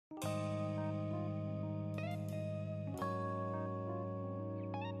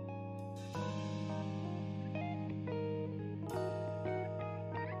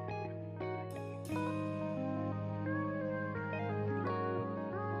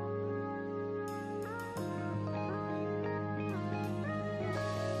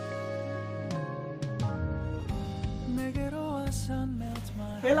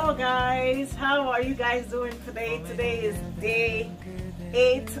Hello guys, how are you guys doing today? Today is day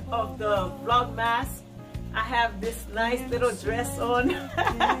 8 of the Vlogmas. I have this nice little dress on.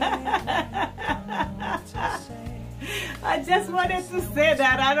 I just wanted to say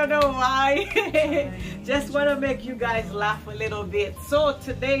that. I don't know why. Just want to make you guys laugh a little bit. So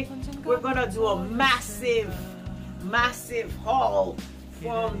today we're gonna do a massive haul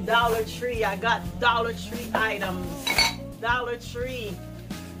from Dollar Tree. I got Dollar Tree items. Dollar Tree.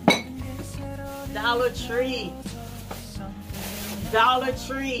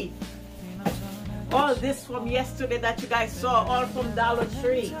 All this from yesterday that you guys saw, all from Dollar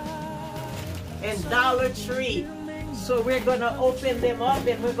Tree and Dollar Tree. So we're gonna open them up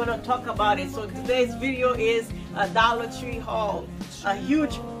and we're gonna talk about it. So today's video is a Dollar Tree haul, a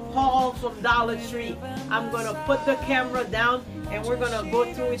huge haul from Dollar Tree. I'm gonna put the camera down and we're gonna go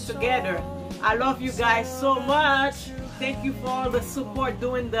through it together. I love you guys so much. Thank you for all the support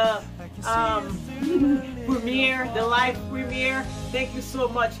doing the premiere, the live premiere. Thank you so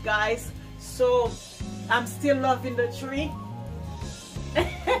much, guys. So I'm still loving the tree.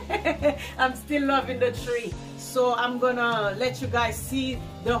 I'm still loving the tree. So I'm gonna let you guys see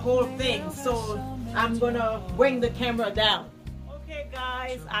the whole thing. So I'm gonna bring the camera down. Okay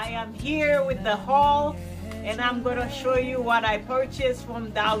guys, I am here with the haul and I'm gonna show you what I purchased from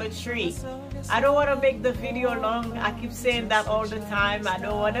Dollar Tree. I don't want to make the video long. I keep saying that all the time. I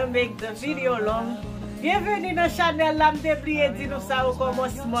don't want to make the video long. Bienvenue dans channel la, m'te plié di nou sa au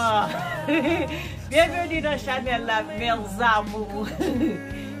commencement. Bienvenue dans channel la, mes amours.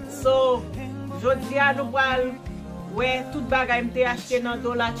 So, jodi a nou pral ouais tout bagay m'te acheté dans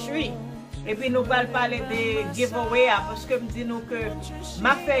Dollar Tree. Et puis nous pral parler de giveaway parce que m'di nou que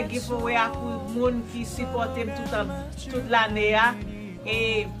m'a fait giveaway pour moun qui supporte toute l'année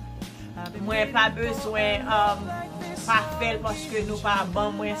et moi pas besoin pas faire parce que nous pas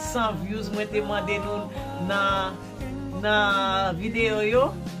bon moins 100 views moi demander nous dans vidéo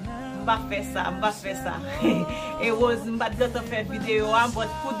yo pas faire ça et was pas de faire vidéo mais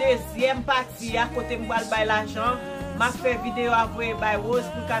pour deuxième partie à côté me bail l'argent m'a fait vidéo après by Rose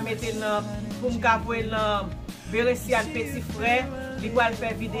pour mettre pour me dans Vérician petit frère il va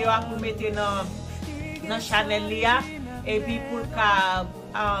faire vidéo pour mettre dans channel là et puis pour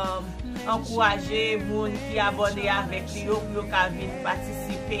encourager les gens qui abonnent avec lui pour venir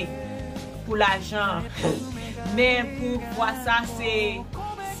participer pour l'argent. Mais pour voir ça, c'est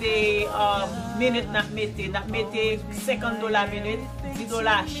minute n'a mettez $50 minute,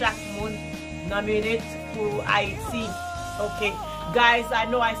 $10 chaque monde dans minute pour Haïti. Okay, guys, I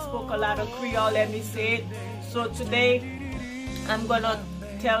know I spoke a lot of Creole, let me say it. So today, I'm gonna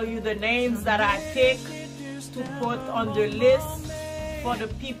tell you the names that I picked to put on the list for the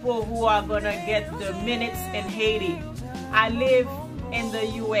people who are gonna get the minutes in Haiti. I live in the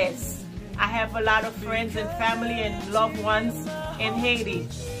US. I have a lot of friends and family and loved ones in Haiti.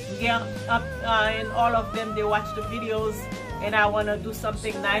 Yeah, and all of them, they watch the videos and I wanna do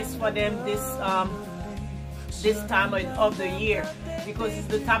something nice for them this time of the year because it's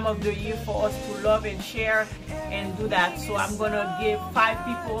the time of the year for us to love and share and do that. So I'm gonna give 5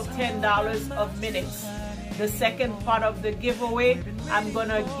 people $10 of minutes. The second part of the giveaway, I'm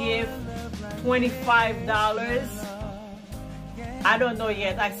gonna give $25. I don't know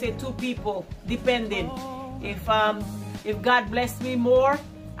yet. I say 2 people, depending. If God bless me more,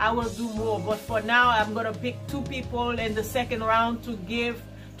 I will do more. But for now, I'm gonna pick 2 people in the second round to give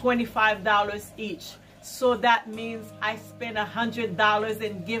 $25 each. So that means I spend $100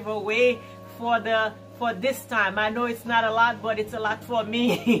 in giveaway for this time. I know it's not a lot, but it's a lot for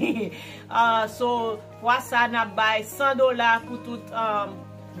me. So, ça n'a bay $100 pour tout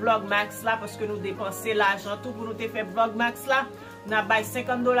Vlogmas là parce que nous dépenser l'argent tout pour nous te faire Vlogmas là. N'a bay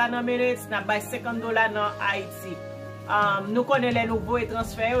 $50 dans minutes, n'a bay $50 dans Haïti. Nous connaissons les nouveaux et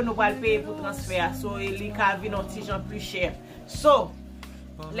transferts, nous allons payer pour transfert. So, il ka vin un petit gens plus cher. So,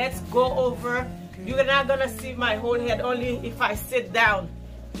 let's go over. You're not gonna see my whole head only if I sit down.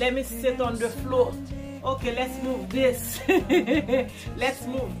 Let me sit on the floor. Okay, let's move this. Let's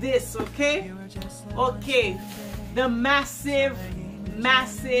move this, okay? Okay, the massive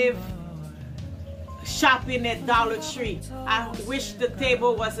shopping at Dollar Tree. I wish the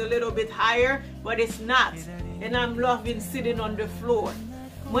table was a little bit higher, but it's not. And I'm loving sitting on the floor.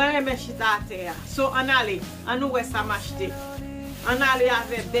 Moi, je suis à terre. So, on allait, on nous voit ça m'acheter. On allait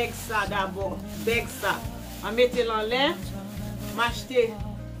avec bag ça d'abord. Bag ça. On mettait l'enlève, m'acheter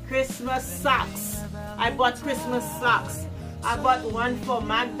Christmas socks. I bought Christmas socks. I bought one for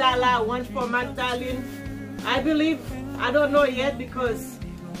Magdala, one for Magdalene. I believe, I don't know yet because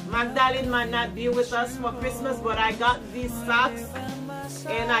Magdalene might not be with us for Christmas, but I got these socks.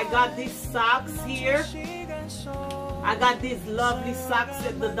 And I got these socks here. I got these lovely socks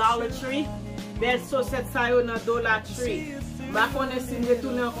at the Dollartree. Bel so set sa yo nan Dollartree. Bakone si mwen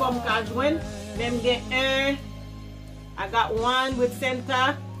toune kom ka jwen. Mem gen un. I got one with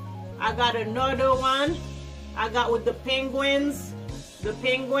Santa. I got another one. I got with the penguins. The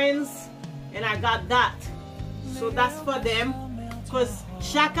penguins. And I got that. So that's for them. Because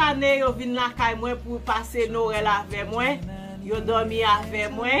chaque année yo vin la kay mwen pou pase Noël avec moi. Yo dormi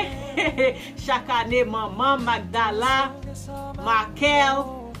avec moi. Chaque année maman, Magdala, Markel,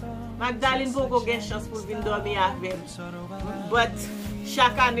 Magdalene pou go gen chance pou vin dormi avec. But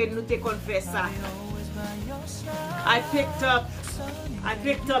chaque année nous te kon fè ça. I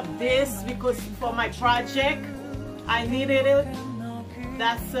picked up this because for my project I needed it.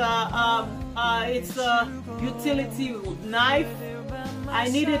 That's it's a utility knife. I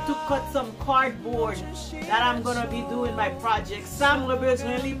needed to cut some cardboard that I'm gonna be doing my project. Ça mwen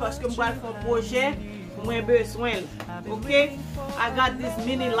bezwen li parce que mwen fè projet, mwen bezwen. Okay? I got these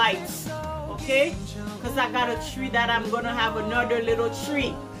mini lights. Okay? Because I got a tree that I'm gonna have another little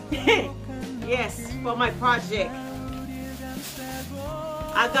tree. Yes, for my project.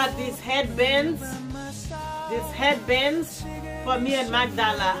 I got these headbands. These headbands for me and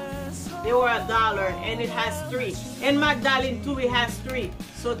Magdala. They were $1 and it has 3. And Magdalene too, it has 3.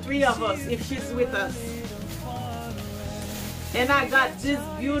 So 3 of us if she's with us. And I got this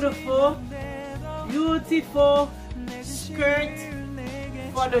beautiful skirt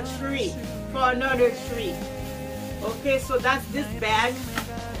for the tree, for another tree. Okay, so that's this bag.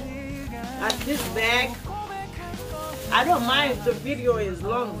 That's this bag. I don't mind if the video is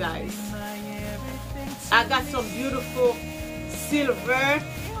long, guys. I got some beautiful silver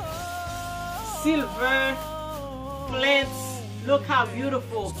plants. Look how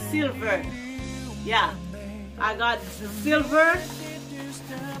beautiful. Silver. Yeah. I got silver.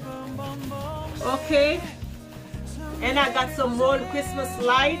 Okay. And I got some more Christmas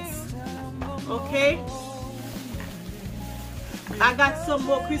lights. Okay. I got some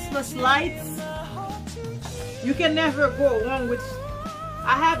more Christmas lights. You can never go wrong with.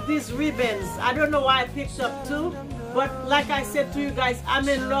 I have these ribbons. I don't know why I picked up 2. But like I said to you guys, I'm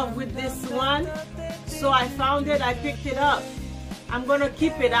in love with this one. So I found it, I picked it up. I'm gonna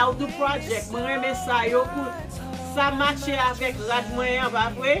keep it. I'll do project. Mwen reme sa yo pou sa matche avek rad mwen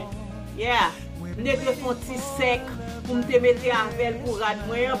ba vwe. Yeah. Mne te fon ti sek pou mte mette avel pou rad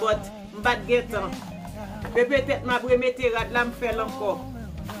mwen, but mbat getan. Pe petet ma bre mette rad la mfel anko.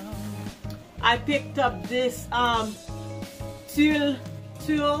 I picked up this tool.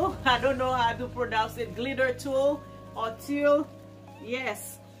 I don't know how to pronounce it. Glitter tool. Or tulle,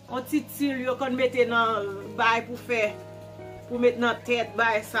 yes, on ti tulle yo kon mette nan bay pou fè, pou mette nan tèt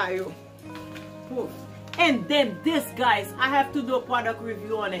bay sa yo. And then this, guys, I have to do a product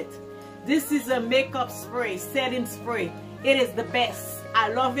review on it. This is a makeup spray, setting spray. It is the best. I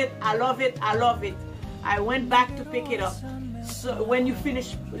love it, I love it, I love it. I went back to pick it up. So when you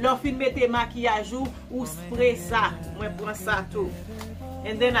finish, lo fin mette maquillage ou spray sa, mwen pran sa too.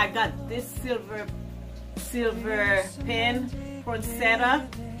 And then I got this silver pen poinsettia.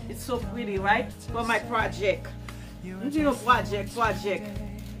 It's so pretty, right? For my project. Project.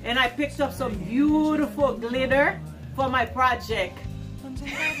 And I picked up some beautiful glitter for my project.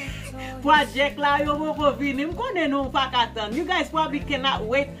 Project la yo moko vini. Mkone nou pa katan. You guys probably cannot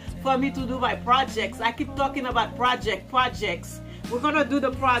wait for me to do my projects. I keep talking about projects. We're gonna do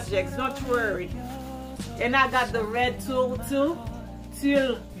the projects, don't worry. And I got the red tool too.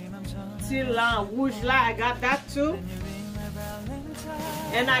 Till rouge la, I got that too.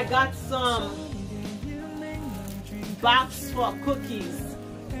 And I got some box for cookies.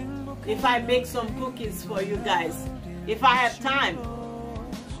 If I make some cookies for you guys, if I have time,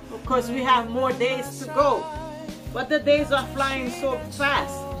 because we have more days to go. But the days are flying so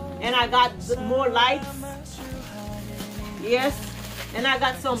fast. And I got more lights. Yes. And I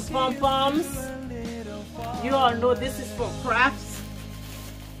got some pom-poms. You all know this is for crafts.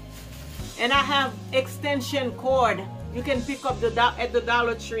 And I have extension cord. You can pick up at the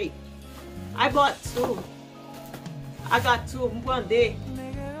Dollartree. I bought 2. I got 2 one day.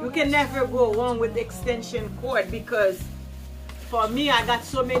 You can never go wrong with extension cord because for me, I got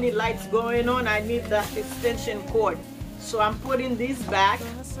so many lights going on. I need the extension cord. So I'm putting these back.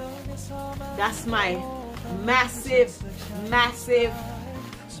 That's my massive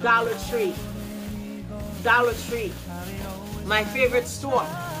Dollartree. My favorite store.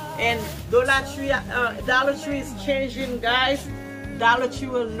 And Dollartree is changing, guys. Dollar Tree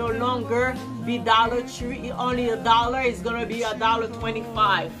will no longer be Dollar Tree, only $1. It's gonna be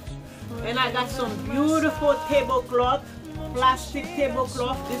 $1.25. And I got some beautiful tablecloth, plastic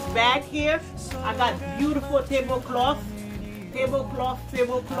tablecloth. This bag here, I got beautiful tablecloth.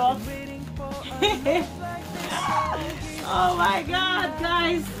 Oh my God,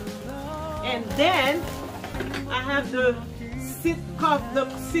 guys! And then I have the seat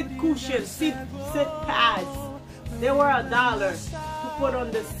cushion, seat pads. They were $1 to put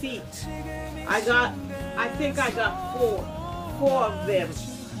on the seat. I think I got four of them.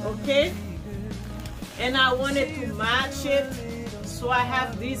 Okay, and I wanted to match it, so I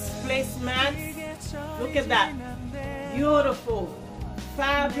have these placemats. Look at that, beautiful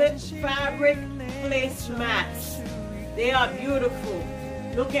fabric placemats. They are beautiful.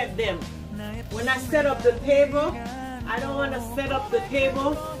 Look at them. When I set up the table, I don't want to set up the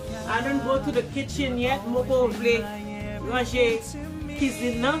table. I don't go to the kitchen yet. Je vais ranger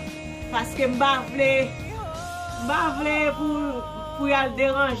cuisine parce que je pour y aller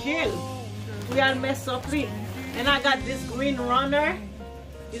déranger, pour y aller mess up. And I got this green runner.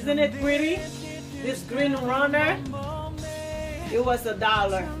 Isn't it pretty? This green runner, it was $1.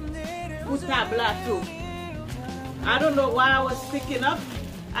 Pour tabla too. I don't know why I was picking up.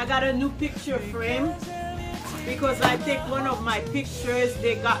 I got a new picture frame because I think one of my pictures,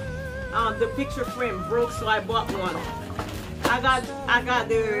 they got the picture frame broke, so I bought one. I got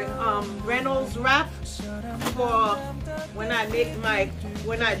the Reynolds wrap for when I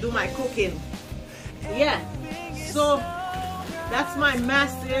do my cooking. Yeah, so that's my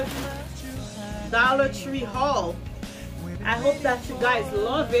massive Dollar Tree haul. I hope that you guys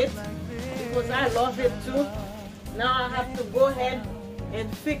love it because I love it too. Now I have to go ahead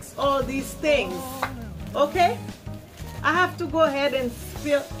and fix all these things. Okay, I have to go ahead and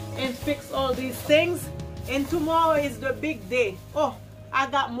fix all these things, and tomorrow is the big day. Oh, I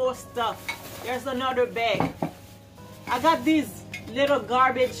got more stuff. There's another bag. I got these little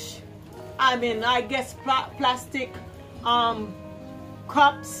garbage, I guess plastic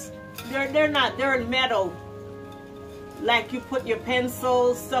cups. They're not, they're metal, like you put your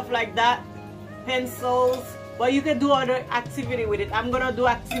pencils, stuff like that, pencils, but you can do other activity with it. I'm gonna do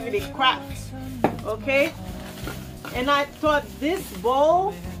activity crafts. Okay, and I thought this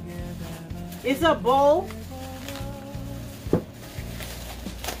bowl is a bowl.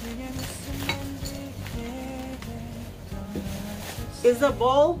 It's a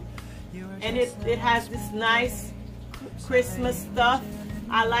bowl, and it has this nice Christmas stuff.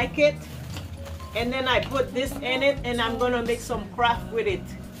 I like it. And then I put this in it, and I'm gonna make some craft with it.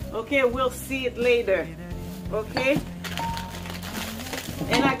 Okay, we'll see it later. Okay,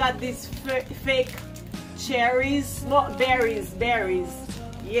 and I got these fake cherries, small berries,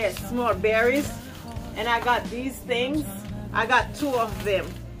 yes, small berries. And I got these things. I got 2 of them.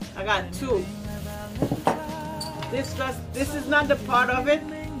 I got 2. This is not the part of it,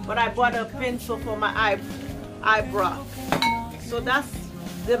 but I bought a pencil for my eyebrow. So that's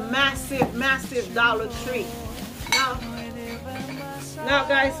the massive Dollar Tree. Now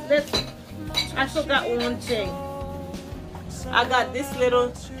guys, I forgot one thing. I got this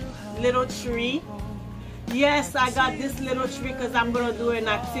little tree. Yes, I got this little tree because I'm gonna do an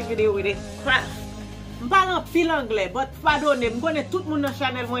activity with it. Craft. Je parle en pile anglais, but pardonnez, je connais tout le monde dans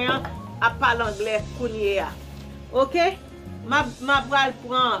channel moyen à parler anglais kounye. Ok? Ma bral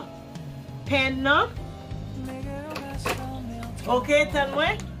prend pen nan. Ok, tan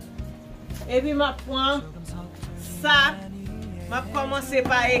mwen? Et puis ma prend ça. Ma commencer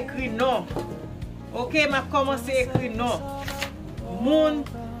par écrire non. Ok, ma commencer écrire non. Moun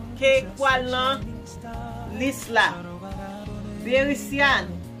ke kwal nan list la. Berisian.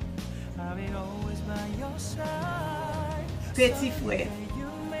 Petit frère.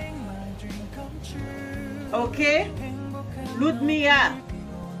 Ok? Ludmilla.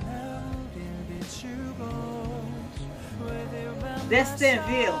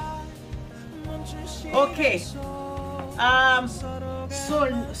 Destinville. Ok.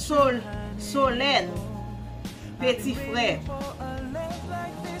 Solène. Petit frère.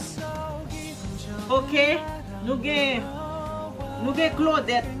 Ok? Nou gen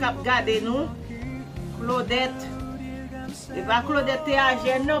Claudette kap gade nou. Claudette. E pa Claudette te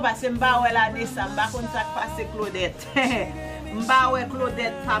ajen nou, base mba wè la nesa, mba kon sak pase Claudette. Mba wè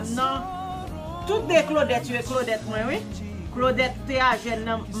Claudette fam nan. Tout de Claudette, you e Claudette mwen, oui? Claudette te ajen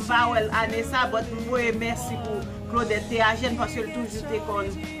nan, mba wè la nesa, but mwoye mersi pou Claudette te ajen, parce l toujou te kon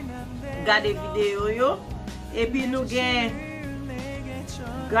gade video yo. E pi nou gen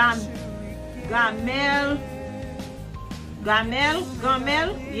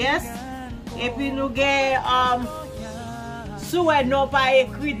Gamel, yes. E pi nou gen Sou non pas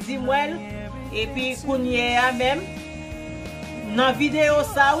écrit dis-moi et puis kounye a même nan vidéo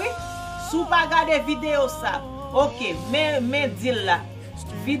ça oui. Sou pas regarder vidéo ça. OK, mais dis là.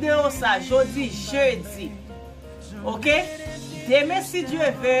 Vidéo ça jeudi. OK? Demain si Dieu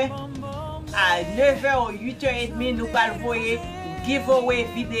veut à 9h ou 8h30 nous allons voyer giveaway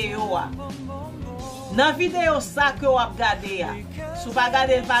vidéo. Dans vidéo ça que vous regardez, si vous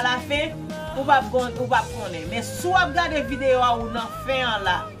regardez par la fin, vous pas connaître. Mais si vous regardez vidéo ou dans fin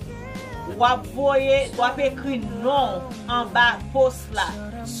là, vous voyez, vous écrire non en bas post là.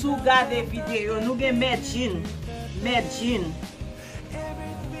 Si vous regardez vidéo, nous avons Medjin,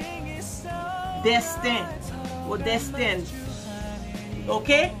 Destin ou Destin.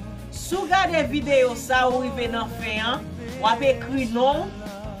 OK? Si vous regardez vidéo ça ou arrivez dans fin, vous écrire non.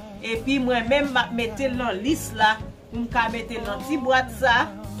 Et puis moi-même je mettre dans liste là, pour me mettre dans petite boîte ça.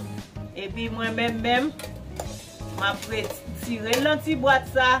 Et puis moi-même je tirer dans petite boîte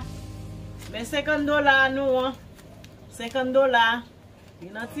ça. Mais $50 nous hein. $50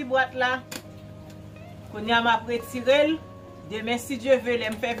 dans petite boîte là. Qu'on y a m'a tirer. Demain si Dieu veut,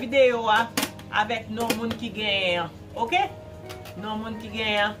 me faire vidéo avec nos monde qui gagne. OK? Nos monde qui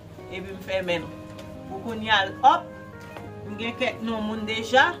gagne et puis me faire maintenant. Pour qu'on y a hop, on gagne quelques non monde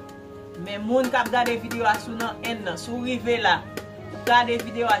déjà. Mais moun k'ap gade vidéo sou nan en sou rive là, ou gade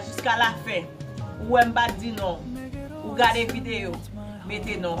vidéo jusqu'à la fin. Ou m'pa di non. Ou gade vidéo,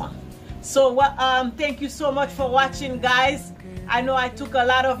 mettez non. So thank you so much for watching guys. I know I took a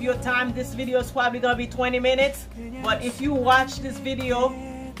lot of your time. This video is probably going to be 20 minutes, but if you watch this video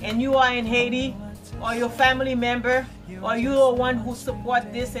and you are in Haiti or your family member or you are one who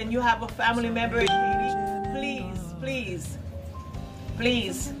support this and you have a family member in Haiti,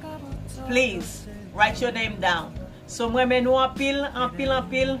 please write your name down. So moi men nou en pile na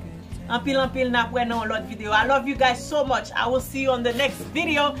pwen nou lot video. I love you guys so much. I will see you on the next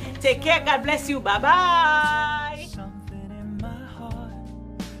video. Take care. God bless you. Bye bye.